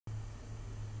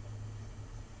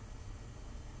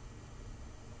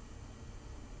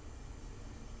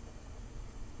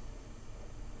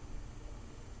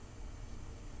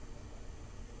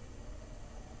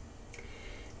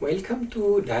Welcome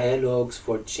to Dialogues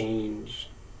for Change.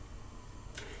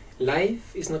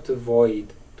 Life is not a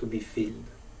void to be filled.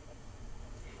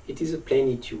 It is a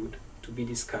plenitude to be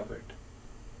discovered.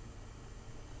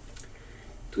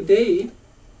 Today,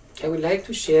 I would like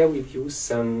to share with you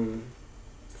some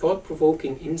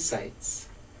thought-provoking insights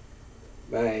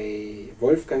by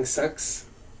Wolfgang Sachs,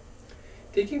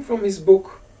 taken from his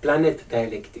book Planet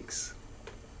Dialectics.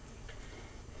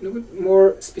 I would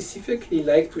more specifically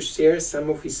like to share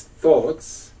some of his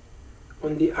thoughts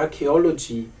on the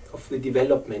archaeology of the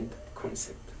development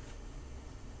concept.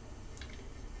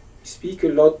 We speak a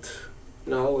lot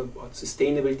now about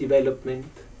sustainable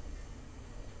development,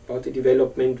 about a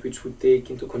development which would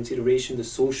take into consideration the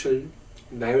social,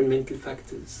 environmental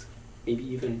factors, maybe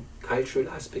even cultural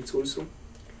aspects also.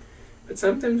 But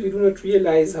sometimes we do not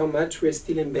realize how much we are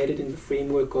still embedded in the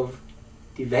framework of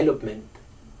development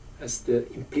as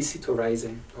the implicit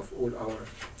horizon of all our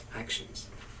actions.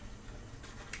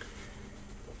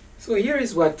 So here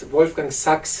is what Wolfgang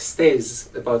Sachs says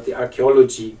about the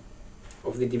archaeology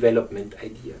of the development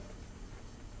idea.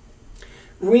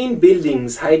 Ruined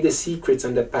buildings hide their secrets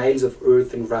under piles of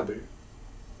earth and rubble.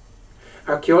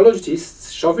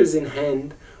 Archaeologists, shovels in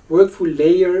hand, work through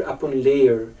layer upon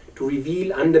layer to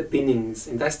reveal underpinnings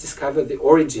and thus discover the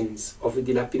origins of a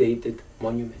dilapidated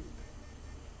monument.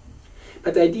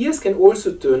 But ideas can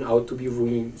also turn out to be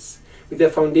ruins, with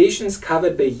their foundations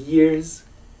covered by years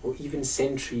or even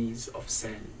centuries of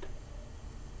sand.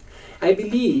 I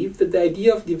believe that the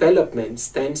idea of development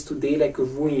stands today like a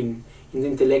ruin in the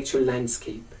intellectual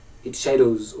landscape, its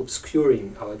shadows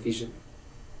obscuring our vision.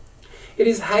 It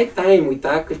is high time we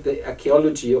tackled the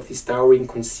archaeology of this towering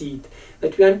conceit,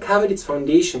 that we uncovered its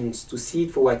foundations to see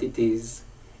it for what it is,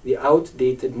 the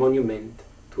outdated monument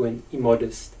to an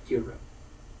immodest era.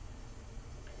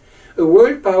 A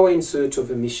world power in search of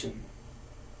a mission.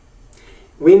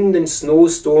 Wind and snow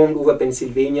stormed over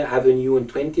Pennsylvania Avenue on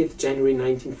 20th January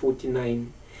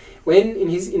 1949, when, in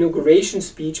his inauguration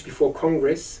speech before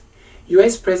Congress,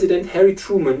 US President Harry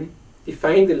Truman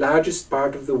defined the largest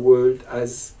part of the world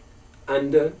as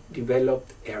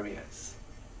underdeveloped areas.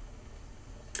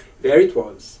 There it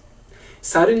was,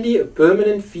 suddenly a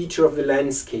permanent feature of the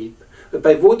landscape, a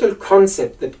pivotal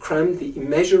concept that crammed the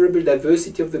immeasurable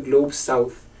diversity of the globe's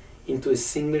south into a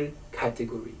single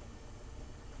category: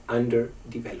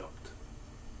 underdeveloped.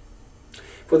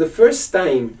 For the first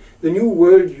time, the new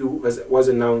worldview was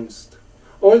announced.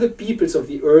 All the peoples of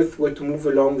the earth were to move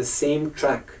along the same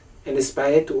track and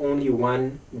aspire to only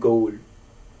one goal: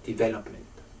 development.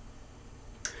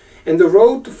 And the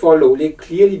road to follow lay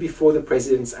clearly before the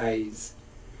president's eyes.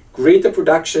 Greater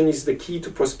production is the key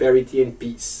to prosperity and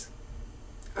peace.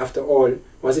 After all,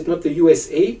 was it not the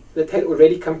USA that had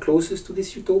already come closest to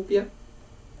this utopia?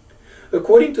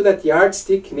 According to that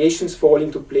yardstick, nations fall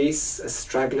into place as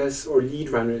stragglers or lead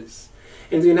runners,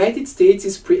 and the United States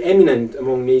is preeminent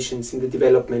among nations in the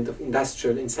development of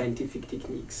industrial and scientific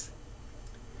techniques.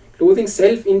 Clothing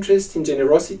self-interest in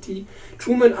generosity,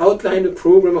 Truman outlined a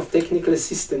program of technical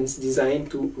assistance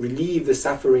designed to relieve the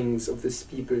sufferings of this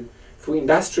people through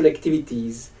industrial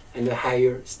activities and a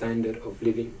higher standard of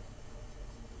living.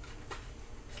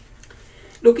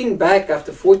 Looking back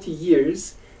after 40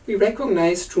 years, we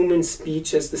recognize Truman's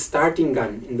speech as the starting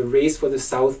gun in the race for the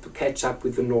South to catch up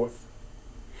with the North.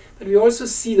 But we also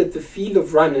see that the field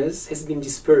of runners has been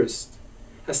dispersed,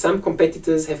 as some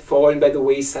competitors have fallen by the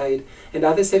wayside and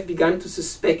others have begun to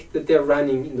suspect that they are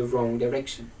running in the wrong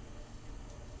direction.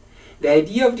 The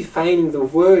idea of defining the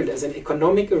world as an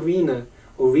economic arena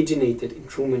originated in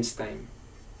Truman's time.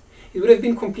 It would have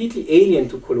been completely alien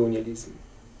to colonialism.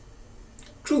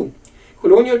 True,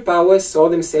 colonial powers saw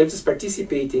themselves as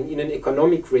participating in an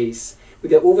economic race with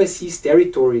their overseas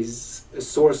territories a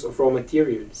source of raw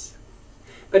materials.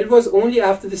 But it was only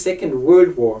after the Second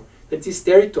World War that these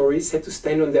territories had to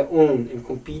stand on their own and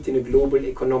compete in a global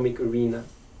economic arena.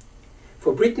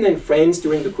 For Britain and France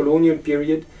during the colonial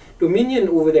period, dominion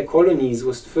over their colonies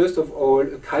was first of all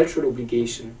a cultural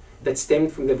obligation that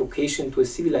stemmed from their vocation to a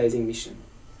civilizing mission.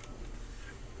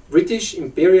 British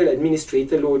imperial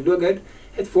administrator Lord Lugard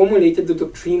had formulated the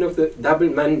doctrine of the double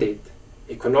mandate: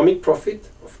 economic profit,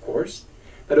 of course,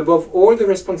 but above all the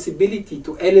responsibility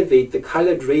to elevate the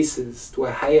colored races to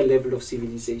a higher level of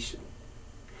civilization.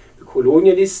 The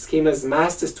colonialists came as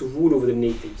masters to rule over the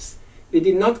natives. They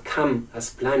did not come as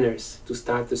planners to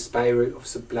start the spiral of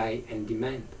supply and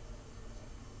demand.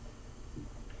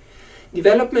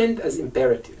 Development as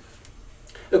imperative.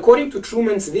 According to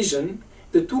Truman's vision,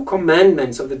 the two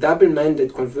commandments of the double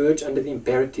mandate converge under the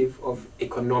imperative of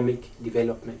economic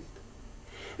development.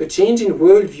 A change in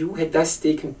worldview had thus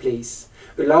taken place,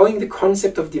 allowing the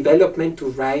concept of development to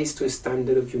rise to a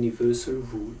standard of universal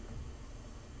rule.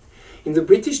 In the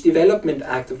British Development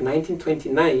Act of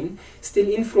 1929, still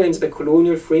influenced by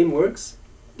colonial frameworks,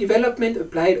 development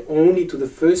applied only to the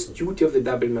first duty of the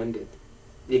double mandate,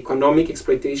 the economic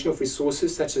exploitation of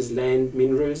resources such as land,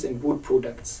 minerals, and wood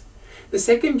products. The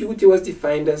second duty was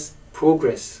defined as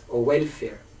progress or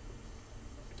welfare.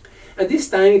 At this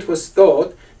time, it was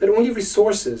thought that only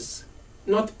resources,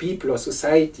 not people or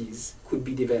societies, could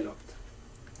be developed.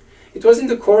 It was in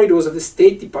the corridors of the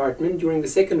State Department during the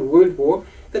Second World War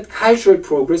that cultural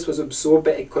progress was absorbed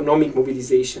by economic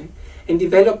mobilization, and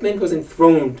development was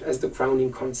enthroned as the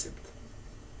crowning concept.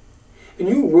 A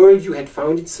new worldview had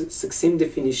found its succinct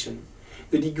definition.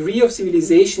 The degree of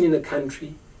civilization in a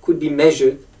country could be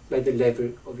measured by the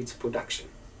level of its production.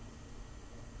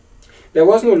 There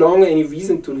was no longer any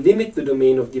reason to limit the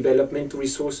domain of development to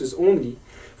resources only.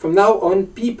 From now on,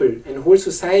 people and whole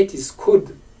societies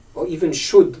could, or even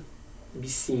should, be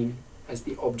seen as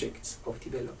the objects of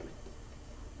development.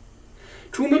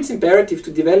 Truman's imperative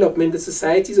to develop meant that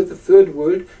societies of the Third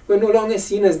World were no longer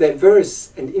seen as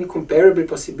diverse and incomparable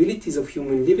possibilities of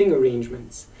human living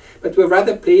arrangements, but were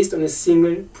rather placed on a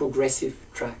single progressive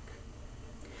track,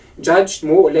 judged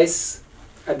more or less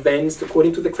advanced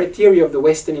according to the criteria of the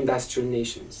Western industrial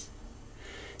nations.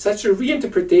 Such a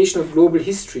reinterpretation of global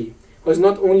history was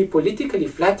not only politically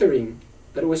flattering,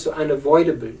 but also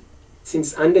unavoidable,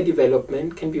 since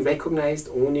underdevelopment can be recognized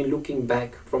only looking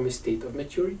back from a state of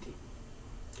maturity.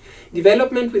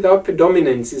 Development without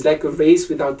predominance is like a race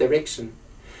without direction.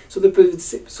 So the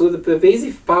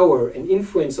pervasive power and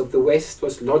influence of the West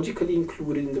was logically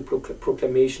included in the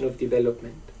proclamation of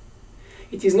development.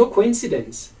 It is no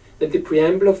coincidence that the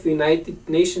preamble of the United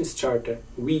Nations Charter,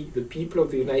 "We, the people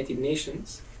of the United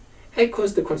Nations,"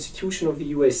 echoes the Constitution of the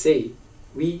USA,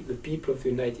 "We, the people of the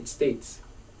United States."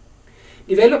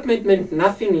 Development meant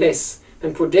nothing less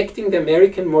than projecting the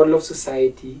American model of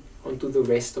society onto the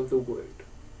rest of the world.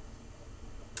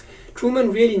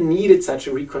 Truman really needed such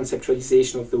a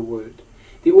reconceptualization of the world.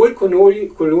 The old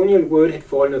colonial world had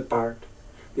fallen apart.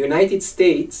 The United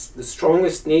States, the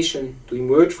strongest nation to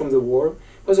emerge from the war,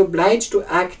 was obliged to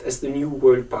act as the new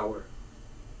world power.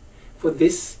 For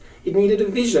this, it needed a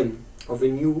vision of a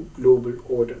new global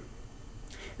order.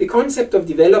 The concept of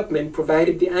development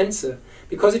provided the answer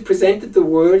because it presented the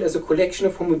world as a collection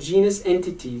of homogeneous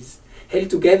entities held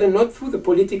together not through the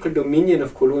political dominion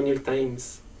of colonial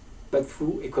times, but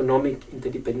through economic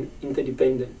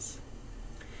interdependence.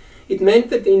 It meant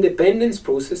that the independence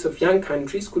process of young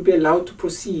countries could be allowed to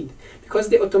proceed because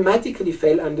they automatically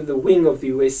fell under the wing of the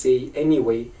USA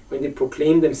anyway when they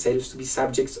proclaimed themselves to be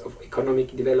subjects of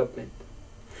economic development.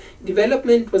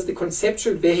 Development was the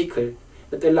conceptual vehicle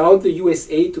that allowed the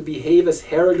USA to behave as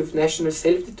herald of national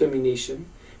self-determination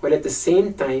while at the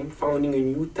same time founding a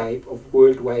new type of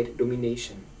worldwide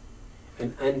domination,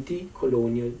 an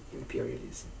anti-colonial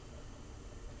imperialism.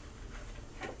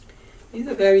 These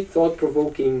are very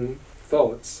thought-provoking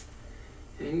thoughts,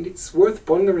 and it's worth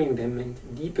pondering them and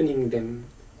deepening them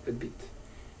a bit.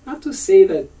 Not to say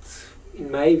that,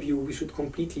 in my view, we should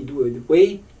completely do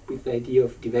away with the idea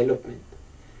of development,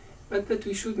 but that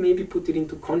we should maybe put it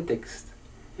into context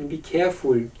and be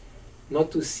careful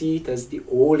not to see it as the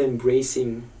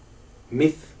all-embracing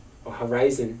myth or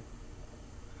horizon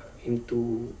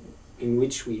in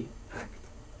which we act.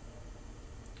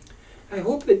 I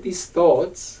hope that these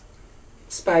thoughts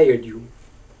inspired you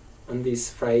on this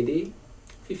Friday,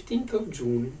 15th of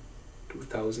June,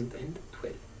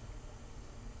 2012.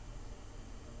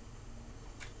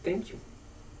 Thank you.